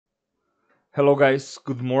Hello guys,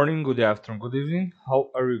 good morning, good afternoon, good evening.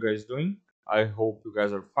 How are you guys doing? I hope you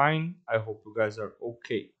guys are fine. I hope you guys are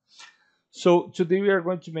okay. So today we are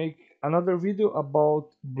going to make another video about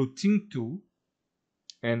Bluetooth tool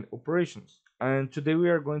and operations. And today we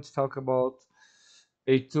are going to talk about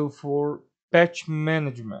a tool for patch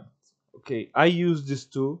management. Okay, I use this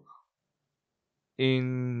tool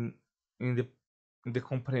in in the in the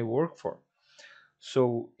company I work for.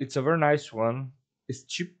 So it's a very nice one. It's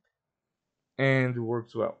cheap and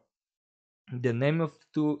works well. The name of the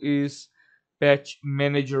tool is Patch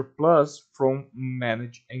Manager Plus from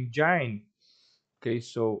ManageEngine. Okay,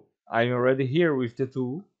 so I'm already here with the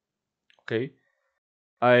tool. Okay,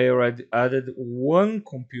 I already added one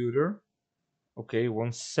computer. Okay,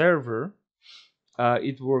 one server.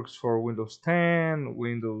 It works for Windows 10,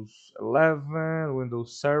 Windows 11,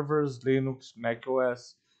 Windows servers, Linux, Mac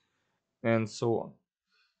OS, and so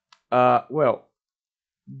on. Well,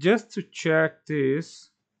 just to check this,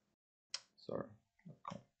 sorry,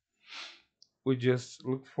 we just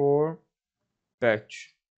look for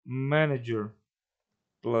Patch Manager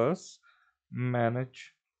plus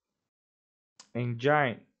Manage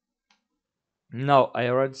Engine. Now I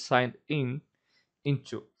already signed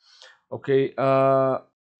into. Okay,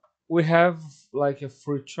 we have like a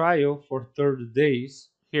free trial for 30 days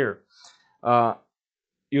here. Uh,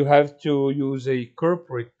 you have to use a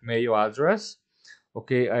corporate mail address.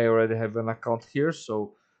 Okay, I already have an account here,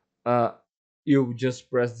 so uh, you just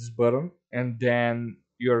press this button and then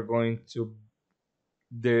you're going to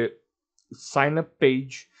the sign up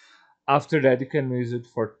page. After that, you can use it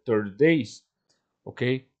for 30 days.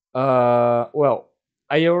 Okay. Well,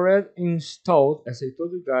 I already installed, as I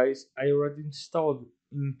told you guys, I already installed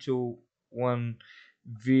into one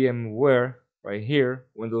VMware right here,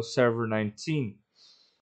 Windows Server 19.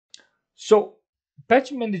 So,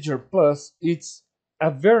 Patch Manager Plus, it's a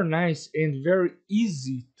very nice and very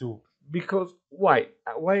easy tool. Because why?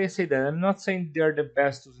 Why I say that? I'm not saying they're the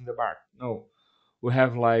best tools in the market. No, we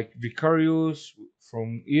have like Vicarious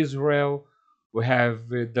from Israel. We have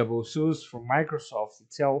Double SUSE from Microsoft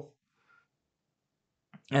itself,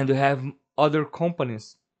 and we have other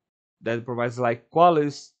companies that provides like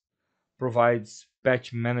Qualys provides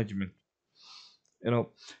patch management. You know,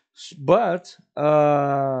 but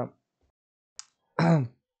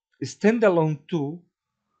standalone tool,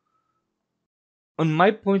 on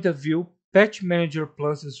my point of view, Patch Manager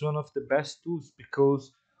Plus is one of the best tools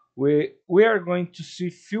because we are going to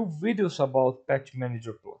see few videos about Patch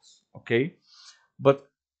Manager Plus. Okay, but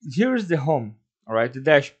here's the home, all right, the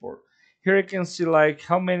dashboard. Here you can see like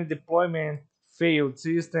how many deployment failed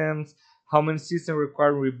systems, how many systems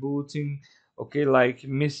require rebooting, okay, like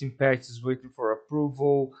missing patches waiting for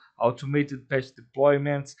approval, automated patch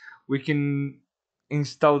deployments. We can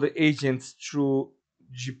install the agents through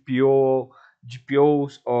gpo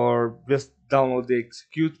gpos, or just download the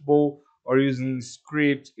executable, or using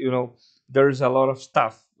script. There's a lot of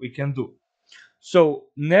stuff we can do. So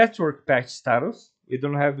network patch status, we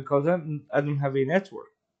don't have because I don't have a network.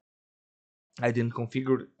 I didn't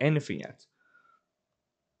configure anything yet.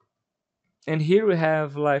 And here we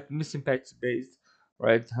have like missing patch based,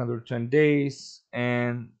 right? 120 days,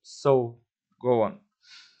 and so go on.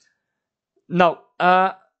 Now,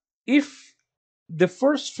 if the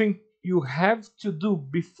first thing you have to do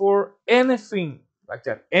before anything like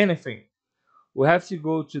that, anything, we have to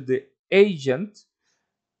go to the agent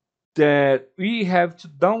that we have to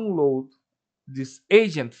download this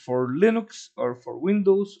agent for Linux or for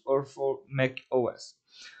Windows or for Mac OS.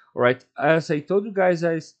 All right, as I told you guys,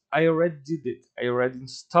 I already did it. I already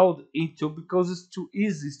installed it too because it's too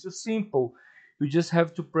easy, it's too simple. You just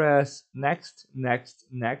have to press next, next,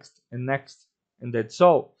 next, and next, and that's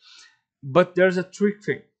all. But there's a trick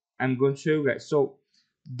thing I'm going to show you guys. So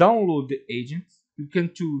download the agent. You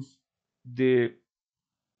can choose the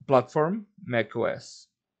platform, Mac OS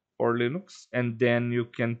or Linux, and then you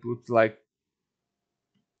can put like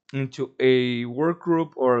into a work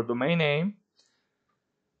group or a domain name.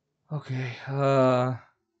 Okay, and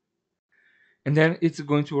then it's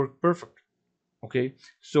going to work perfect. Okay,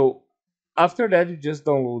 so after that, you just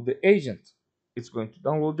download the agent. It's going to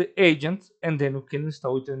download the agent, and then you can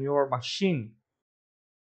install it on your machine.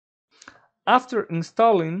 After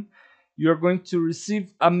installing, you're going to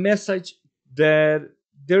receive a message that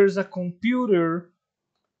there's a computer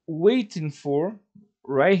waiting for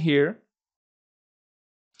right here,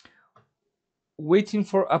 waiting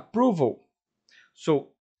for approval. So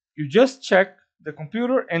you just check the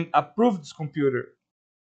computer and approve this computer.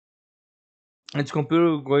 Its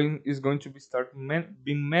computer is going to be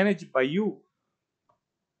being managed by you.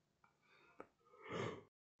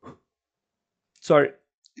 Sorry.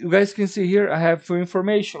 you guys can see here I have full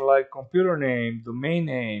information like computer name, domain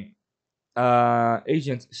name,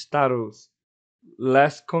 agent status,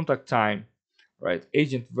 last contact time, right?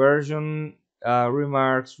 Agent version,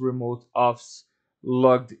 remarks, remote offs,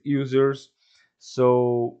 logged users.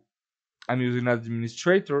 So I'm using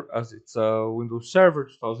administrator as it's a Windows Server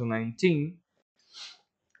 2019.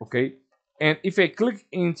 Okay, and if I click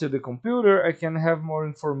into the computer, I can have more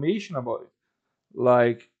information about it.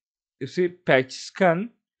 Like, you see, patch scan.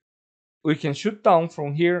 We can shoot down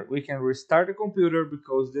from here. We can restart the computer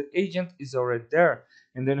because the agent is already there,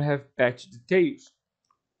 and then have patch details.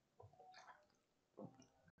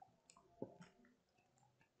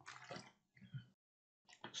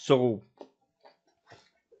 So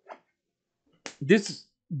this is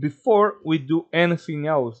before we do anything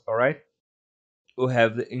else. All right, we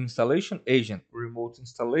have the installation agent, remote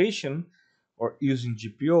installation, or using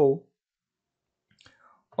GPO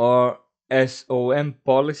or SOM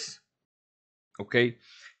policy. Okay,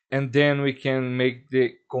 and then we can make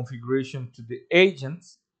the configuration to the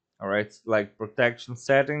agents. All right, like protection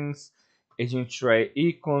settings, agent tray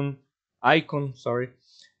icon, sorry,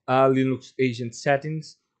 Linux agent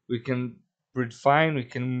settings. We can predefine, we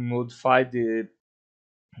can modify the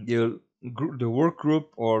work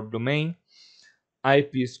group or domain,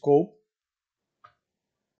 IP scope,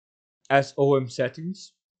 SOM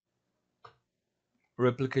settings,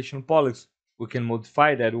 replication policy. We can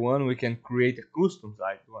modify that one. We can create a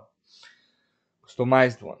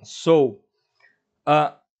customized one. So,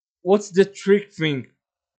 uh, what's the trick thing?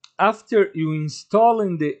 After you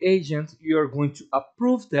installing the agent, you are going to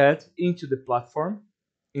approve that into the platform,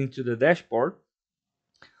 into the dashboard.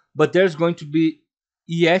 But there's going to be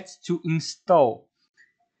yet to install.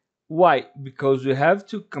 Why? Because we have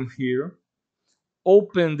to come here,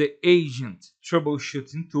 open the agent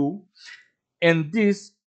troubleshooting tool, and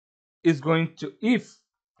this is going to, if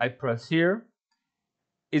I press here,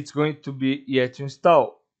 it's going to be yet to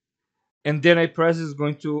install. And then I press is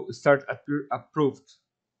going to start appear approved.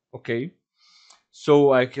 Okay.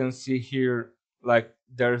 So I can see here like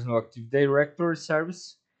there is no Active Directory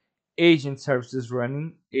service, agent services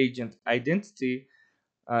running, agent identity,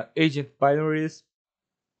 agent binaries,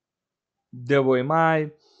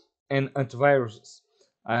 WMI, and antiviruses.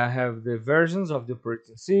 I have the versions of the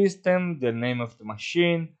operating system, the name of the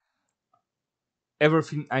machine,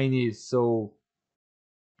 everything I need. So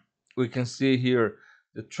we can see here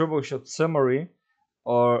the troubleshoot summary,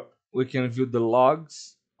 or we can view the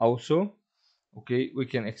logs also. Okay, we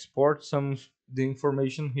can export some the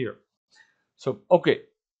information here. So okay,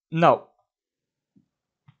 now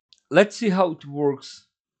let's see how it works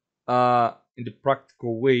in the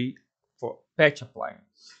practical way for patch applying.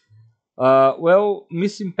 Well,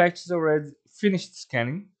 missing patches already finished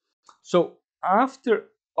scanning. So after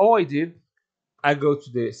all I did, I go to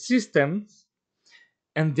the systems,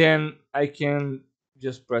 and then I can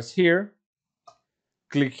just press here,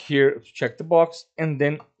 click here to check the box, and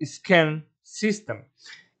then scan system,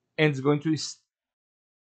 and it's going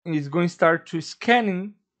to start to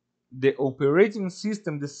scanning the operating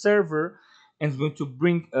system, the server, and it's going to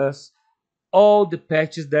bring us all the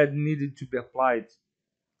patches that needed to be applied.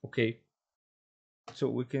 Okay, so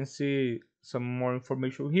we can see some more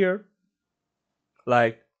information here,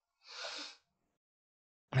 like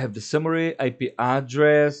have the summary, IP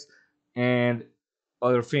address, and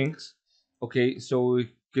other things. Okay, so we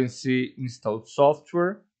can see installed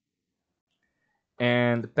software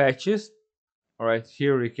and patches. All right,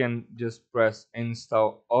 here we can just press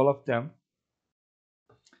install all of them.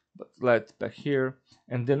 But let's back here,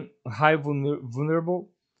 and then high vulnerable,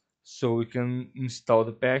 so we can install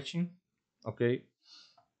the patching. Okay,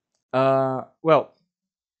 well,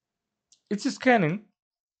 it's scanning.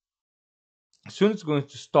 Soon it's going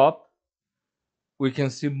to stop. We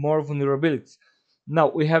can see more vulnerabilities. Now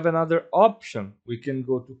we have another option. We can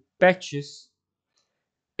go to patches,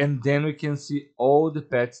 and then we can see all the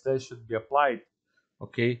patches that should be applied.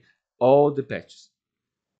 Okay, all the patches.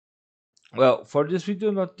 Well, for this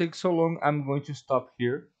video not take so long, I'm going to stop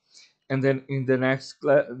here, and then in the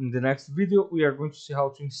next video we are going to see how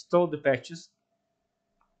to install the patches,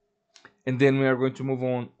 and then we are going to move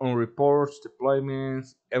on reports,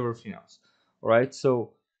 deployments, everything else. All right,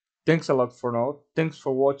 so thanks a lot for now. Thanks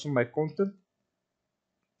for watching my content.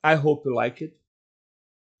 I hope you like it,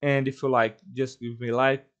 and if you like, just give me a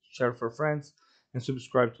like, share for friends, and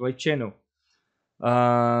subscribe to my channel.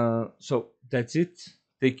 So that's it.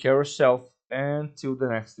 Take care of yourself, and till the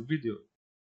next video.